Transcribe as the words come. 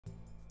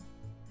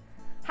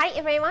Hi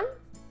everyone!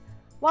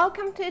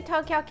 Welcome to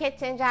Tokyo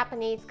Kitchen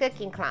Japanese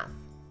cooking class.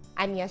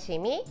 I'm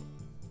Yoshimi.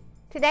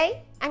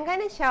 Today, I'm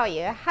going to show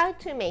you how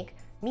to make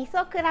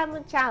miso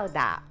clam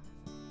chowder.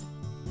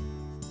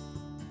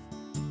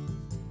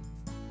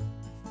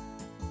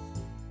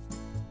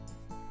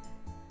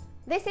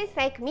 This is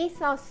like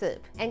miso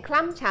soup and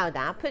clam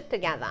chowder put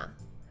together.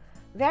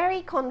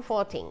 Very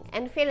comforting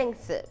and filling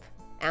soup,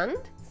 and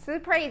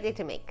super easy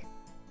to make.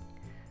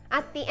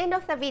 At the end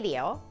of the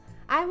video,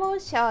 I will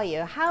show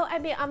you how I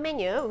build a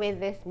menu with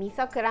this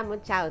miso clam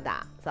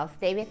chowder, so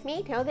stay with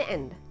me till the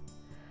end.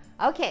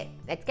 Okay,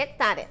 let's get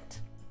started.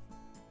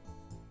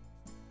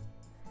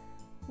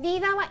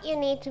 These are what you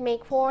need to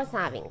make 4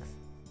 servings.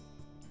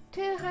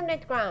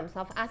 200 grams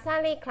of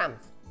asali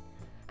clams.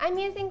 I'm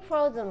using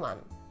frozen one,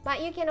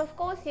 but you can of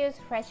course use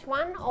fresh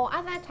one or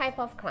other type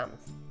of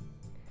clams.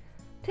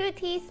 2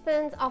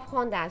 teaspoons of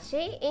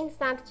hondashi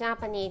instant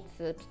Japanese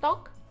soup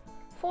stock,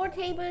 4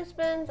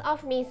 tablespoons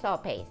of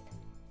miso paste,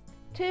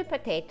 2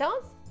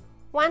 potatoes,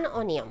 1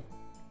 onion,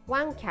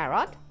 1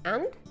 carrot,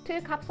 and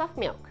 2 cups of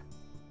milk.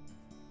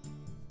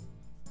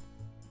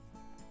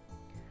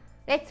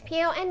 Let's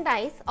peel and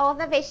dice all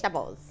the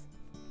vegetables.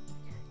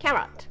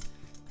 Carrot,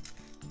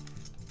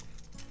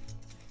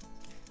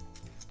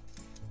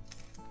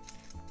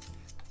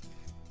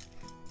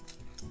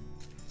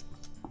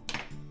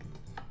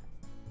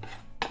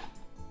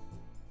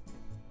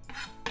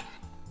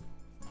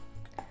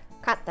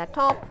 cut the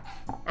top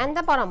and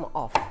the bottom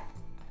off.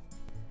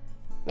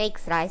 Make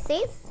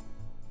slices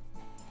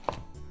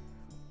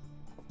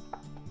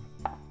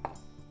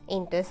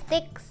into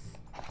sticks.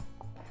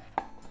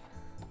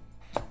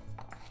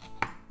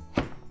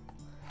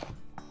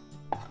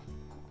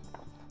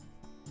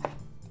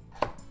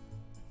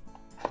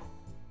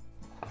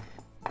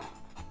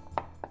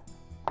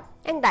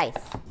 And dice.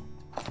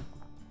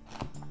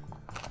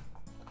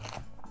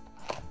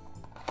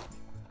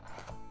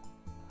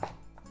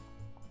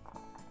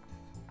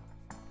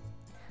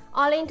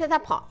 All into the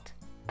pot.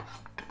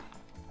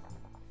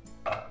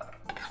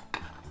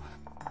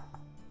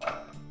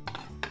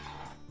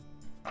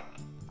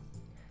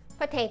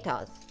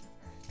 Potatoes.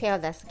 Peel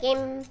the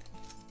skin.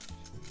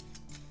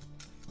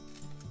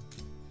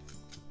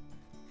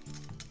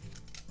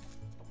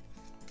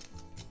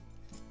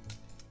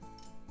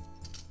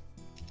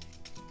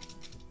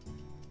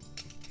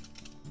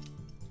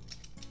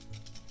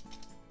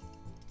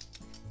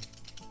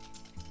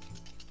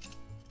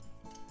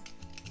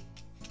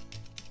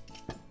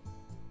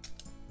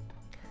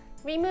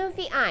 Remove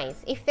the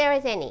eyes if there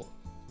is any.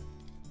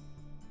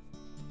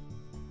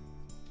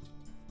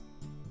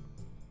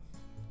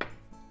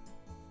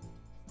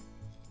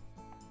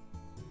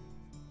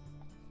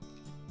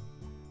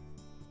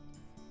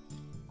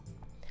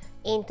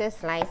 Into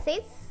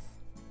slices.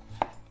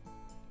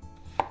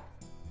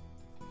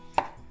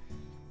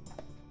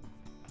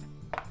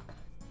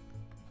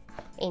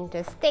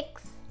 Into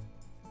sticks.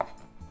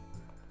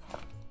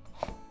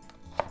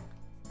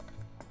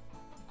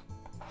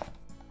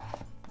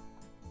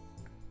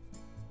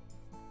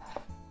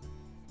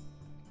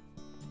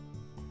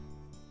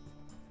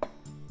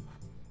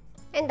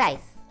 And dice.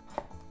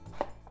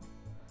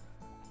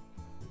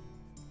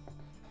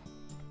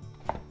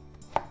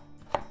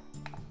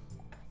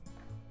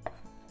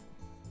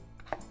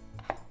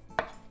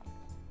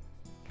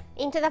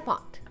 Into the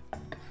pot.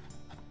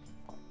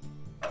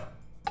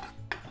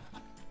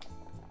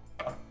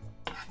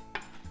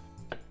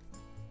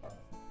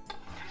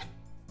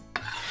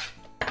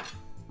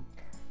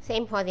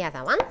 Same for the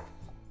other one.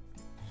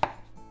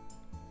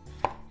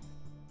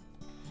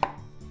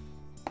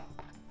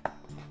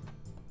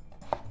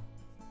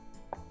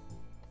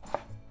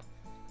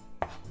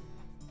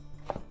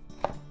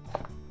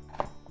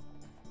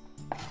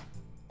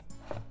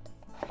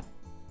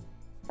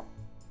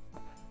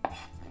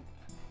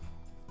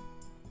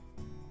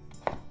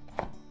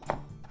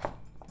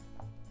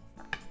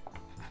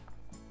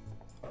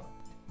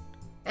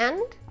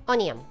 And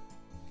onion.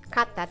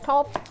 Cut the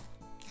top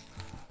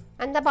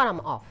and the bottom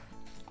off.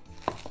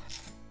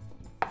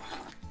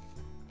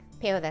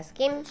 Peel the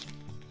skin.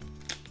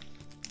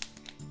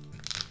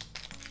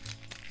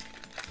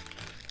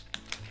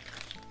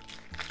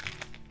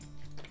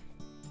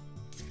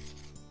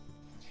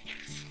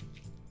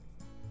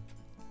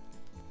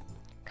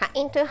 Cut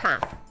into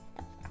half.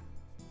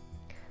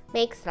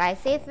 Make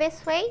slices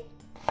this way,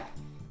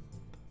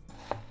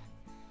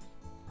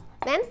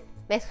 then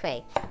this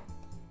way.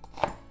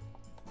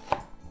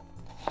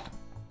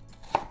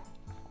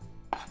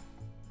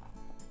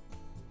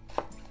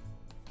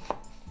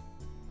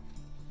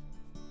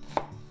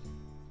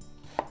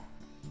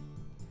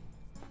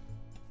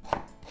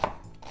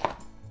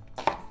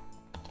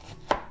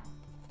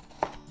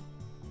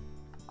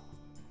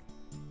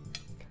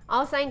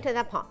 Also into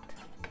the pot.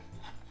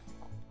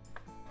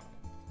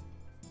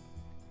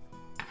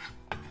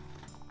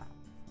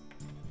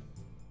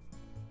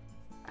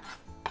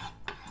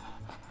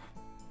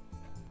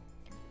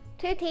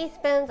 Two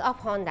teaspoons of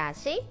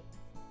hondashi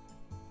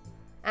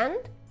and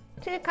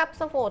 2 cups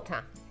of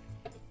water.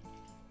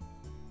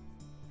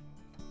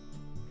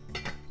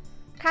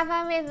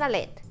 Cover with the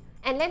lid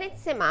and let it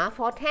simmer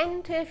for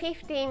 10 to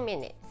 15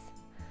 minutes.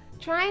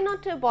 Try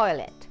not to boil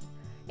it.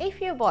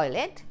 If you boil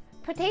it,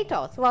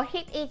 potatoes will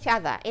hit each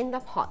other in the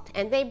pot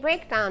and they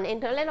break down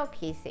into little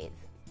pieces.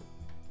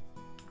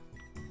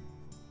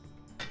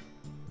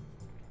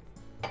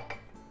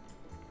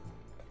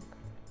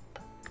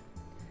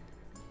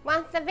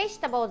 Once the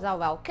vegetables are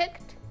well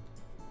cooked,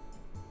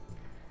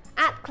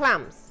 add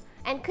clams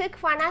and cook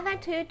for another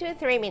 2 to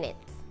 3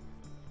 minutes.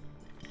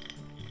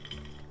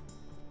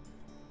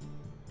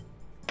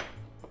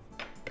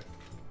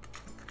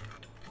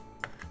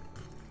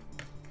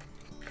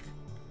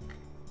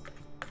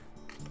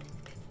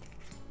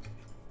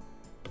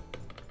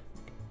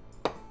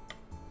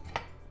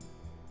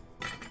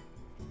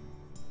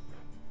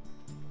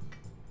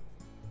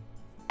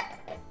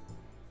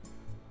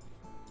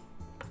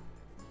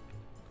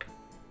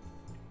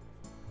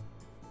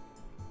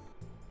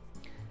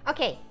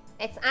 Okay,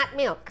 let's add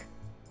milk.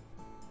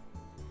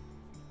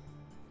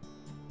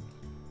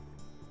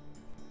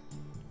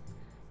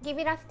 Give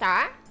it a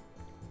stir.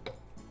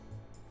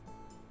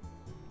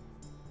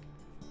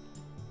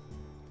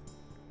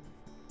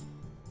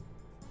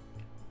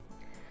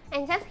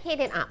 And just heat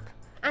it up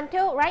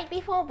until right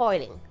before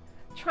boiling.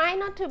 Try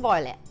not to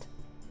boil it.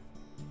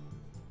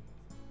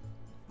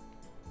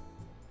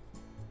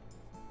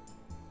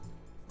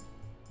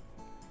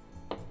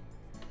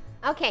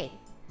 Okay,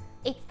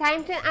 it's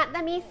time to add the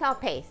miso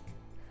paste.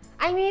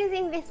 I'm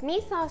using this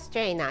miso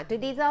strainer to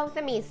dissolve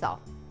the miso.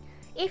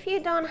 If you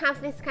don't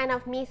have this kind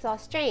of miso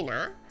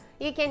strainer,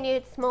 you can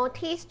use small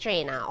tea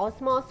strainer or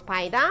small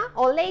spider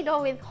or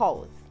ladle with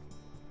holes.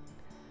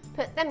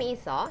 Put the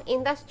miso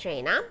in the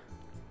strainer,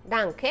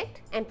 dunk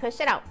it and push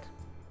it out.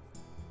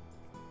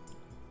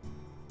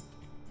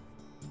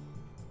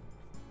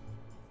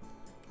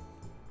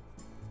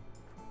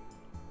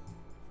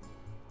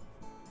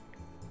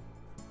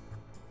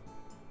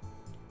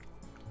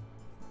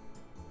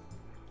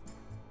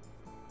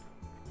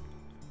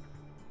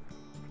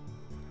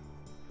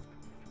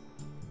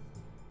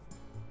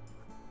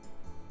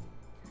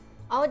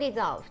 All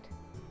dissolved.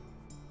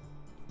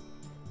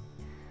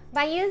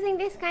 By using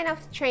this kind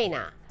of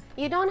strainer,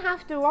 you don't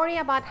have to worry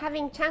about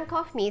having chunk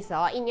of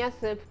miso in your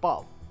soup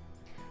bowl.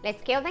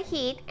 Let's kill the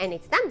heat and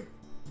it's done.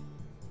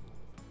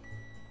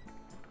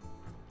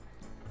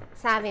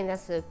 Serve in the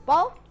soup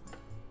bowl.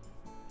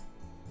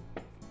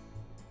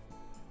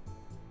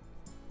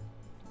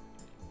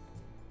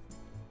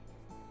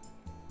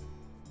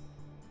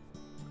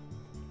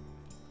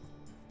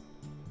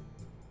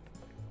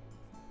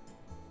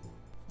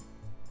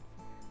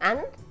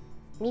 And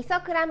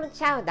miso clam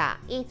chowder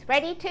is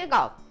ready to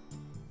go.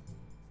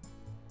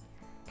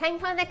 Time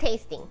for the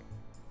tasting.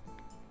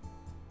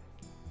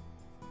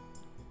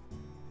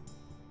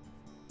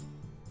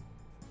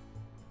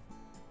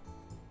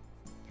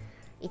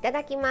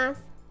 Itadakimasu.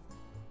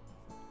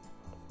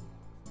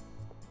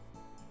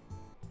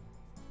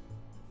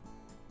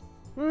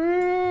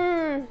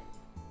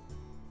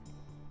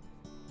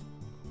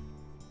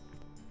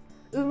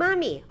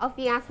 Umami of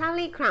the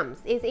asali crumbs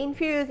is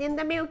infused in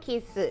the milky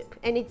soup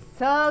and it's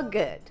so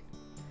good.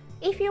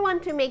 If you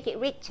want to make it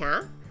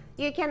richer,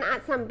 you can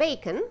add some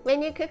bacon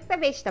when you cook the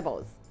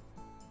vegetables.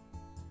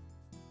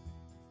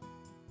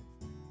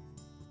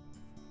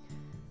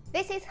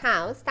 This is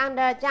how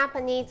standard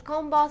Japanese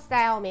combo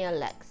style meal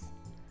looks.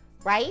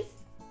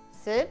 Rice,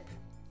 soup,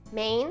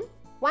 main,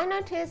 1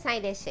 or 2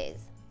 side dishes.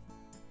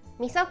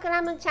 Miso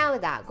clam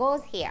chowder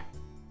goes here.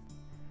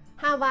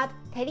 How about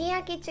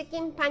teriyaki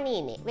chicken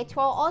panini, which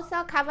will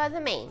also cover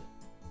the main?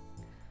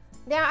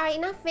 There are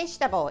enough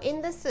vegetable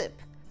in the soup,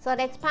 so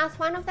let's pass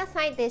one of the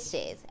side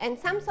dishes and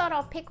some sort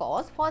of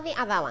pickles for the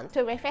other one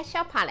to refresh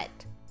your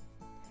palate.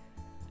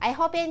 I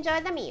hope you enjoy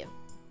the meal.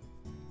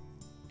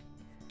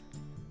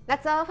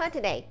 That's all for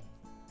today.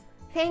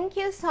 Thank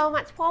you so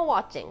much for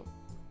watching.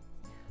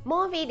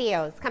 More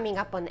videos coming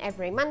up on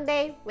every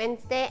Monday,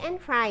 Wednesday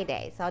and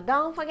Friday, so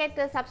don't forget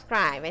to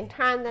subscribe and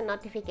turn the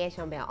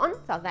notification bell on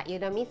so that you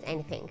don't miss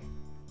anything.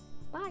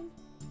 Bye!